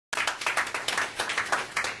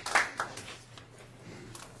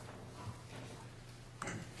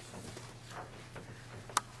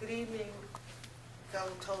evening,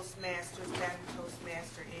 fellow Toastmasters, Madam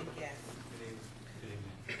Toastmaster, and guests. Good evening.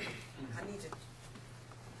 I need to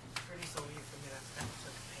turn this over here for a minute. I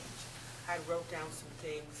took a page. I wrote down some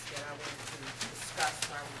things that I wanted to discuss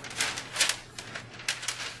while we were doing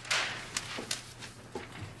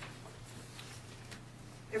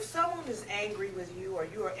it. If someone is angry with you or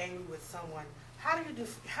you are angry with someone, how do you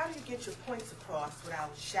get your points across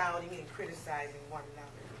without shouting and criticizing one another?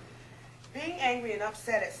 Being angry and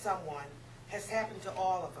upset at someone has happened to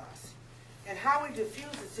all of us. And how we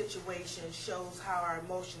diffuse the situation shows how our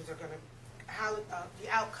emotions are going to, the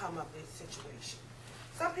outcome of the situation.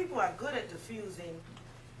 Some people are good at diffusing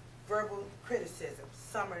verbal criticism,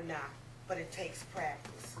 some are not, but it takes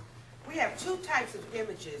practice. We have two types of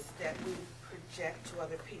images that we project to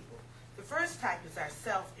other people. The first type is our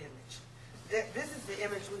self-image. This is the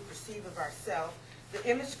image we perceive of ourselves. The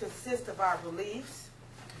image consists of our beliefs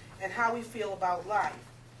and how we feel about life,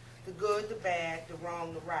 the good, the bad, the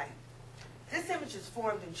wrong, the right. This image is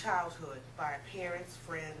formed in childhood by our parents,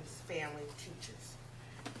 friends, family, teachers.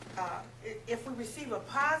 If we receive a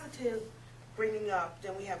positive bringing up,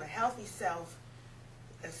 then we have a healthy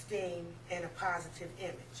self-esteem and a positive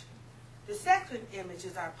image. The second image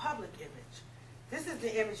is our public image. This is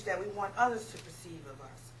the image that we want others to perceive of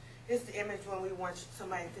us. It's the image when we want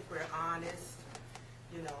somebody to think we're honest,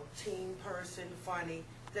 team person, funny,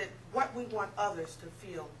 that what we want others to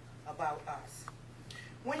feel about us.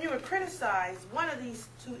 When you are criticized, one of these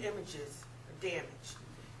two images are damaged.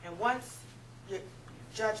 And once your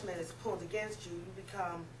judgment is pulled against you, you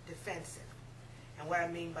become defensive. And what I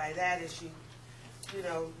mean by that is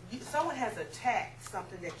someone has attacked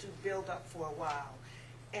something that you built up for a while.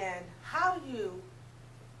 And how do you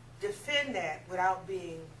defend that without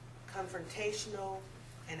being confrontational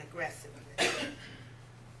and aggressive?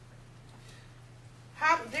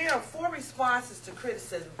 There are 4 responses to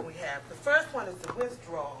criticism we have. The first one is the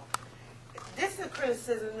withdrawal. This is a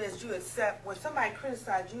criticism that you accept. When somebody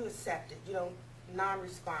criticizes, you accept it. You don't,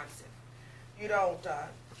 non-responsive. You don't,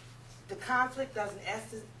 the conflict doesn't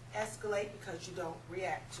escalate because you don't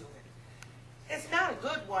react to it. It's not a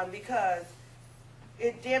good one because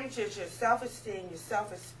it damages your self-esteem, your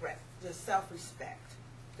self-respect.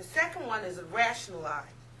 The second one is a rationalize.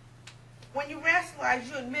 When you rationalize,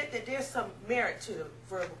 you admit that there's some merit to the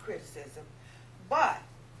verbal criticism,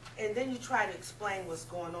 and then you try to explain what's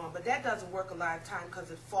going on, but that doesn't work a lot of time because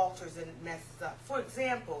it falters and it messes up. For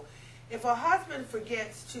example, if a husband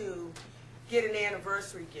forgets to get an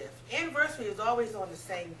anniversary gift, anniversary is always on the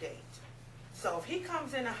same date. So if he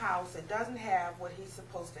comes in a house and doesn't have what he's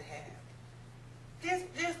supposed to have,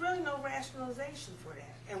 there's really no rationalization for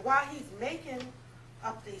that. And while he's making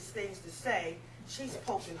up these things to say, she's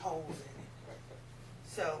poking holes in it.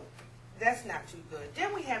 So that's not too good.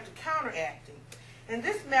 Then we have the counteracting. And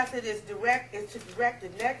this method is to direct the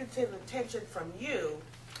negative attention from you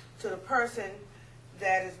to the person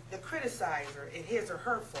that is the criticizer and his or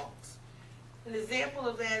her faults. An example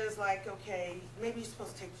of that is like, okay, maybe you're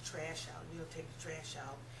supposed to take the trash out. You don't take the trash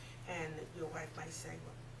out. And your wife might say,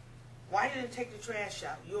 well, why didn't you take the trash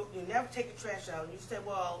out? You never take the trash out. And you say,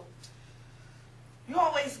 well, you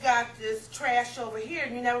always got this trash over here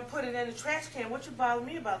and you never put it in the trash can. What you bother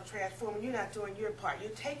me about the trash for when you're not doing your part?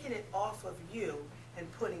 You're taking it off of you and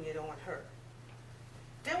putting it on her.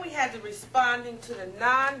 Then we had the responding to the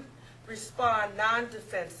non-respond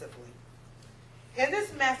non-defensively. In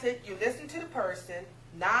this method, you listen to the person,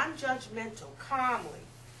 non-judgmental, calmly,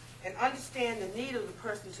 and understand the need of the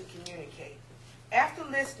person to communicate. After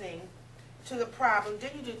listening to the problem,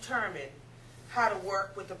 then you determine how to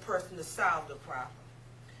work with the person to solve the problem.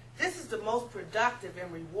 This is the most productive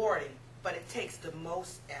and rewarding, but it takes the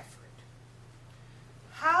most effort.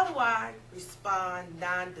 How do I respond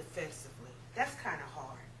non-defensively? That's kind of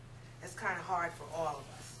hard. That's kind of hard for all of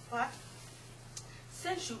us. But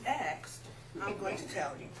since you asked, I'm going to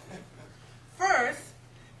tell you. First,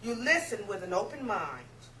 you listen with an open mind.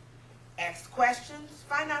 Ask questions,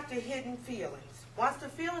 find out the hidden feelings. Once the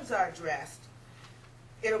feelings are addressed,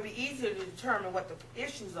 it'll be easier to determine what the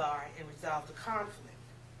issues are and resolve the conflict.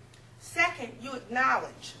 Second, you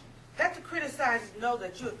acknowledge. Let the criticizers know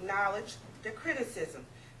that you acknowledge their criticism.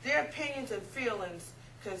 Their opinions and feelings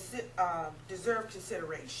deserve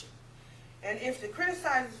consideration. And if the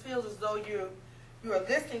criticizer feels as though you are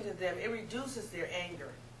listening to them, it reduces their anger.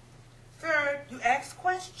 Third, you ask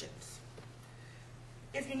questions.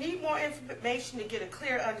 If you need more information to get a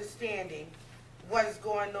clear understanding what is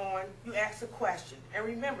going on, you ask a question. And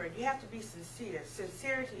remember, you have to be sincere.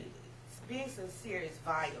 Being sincere is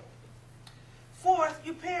vital. Fourth,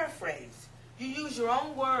 you paraphrase. You use your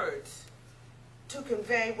own words to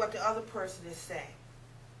convey what the other person is saying.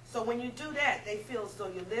 So when you do that, they feel as though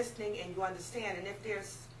you're listening and you understand. And if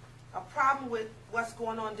there's a problem with what's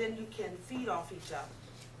going on, then you can feed off each other.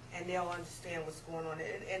 And they'll understand what's going on,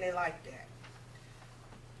 and they like that.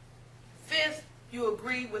 Fifth, you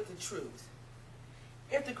agree with the truth.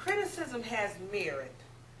 If the criticism has merit,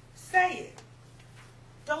 say it.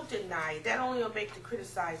 Don't deny it. That only will make the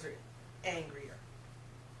criticizer angrier.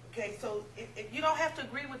 Okay, so if you don't have to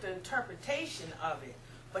agree with the interpretation of it,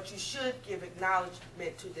 but you should give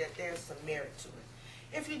acknowledgement to that there's some merit to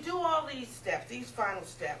it. If you do all these steps, these final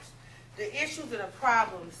steps, the issues and the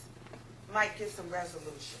problems might get some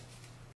resolution.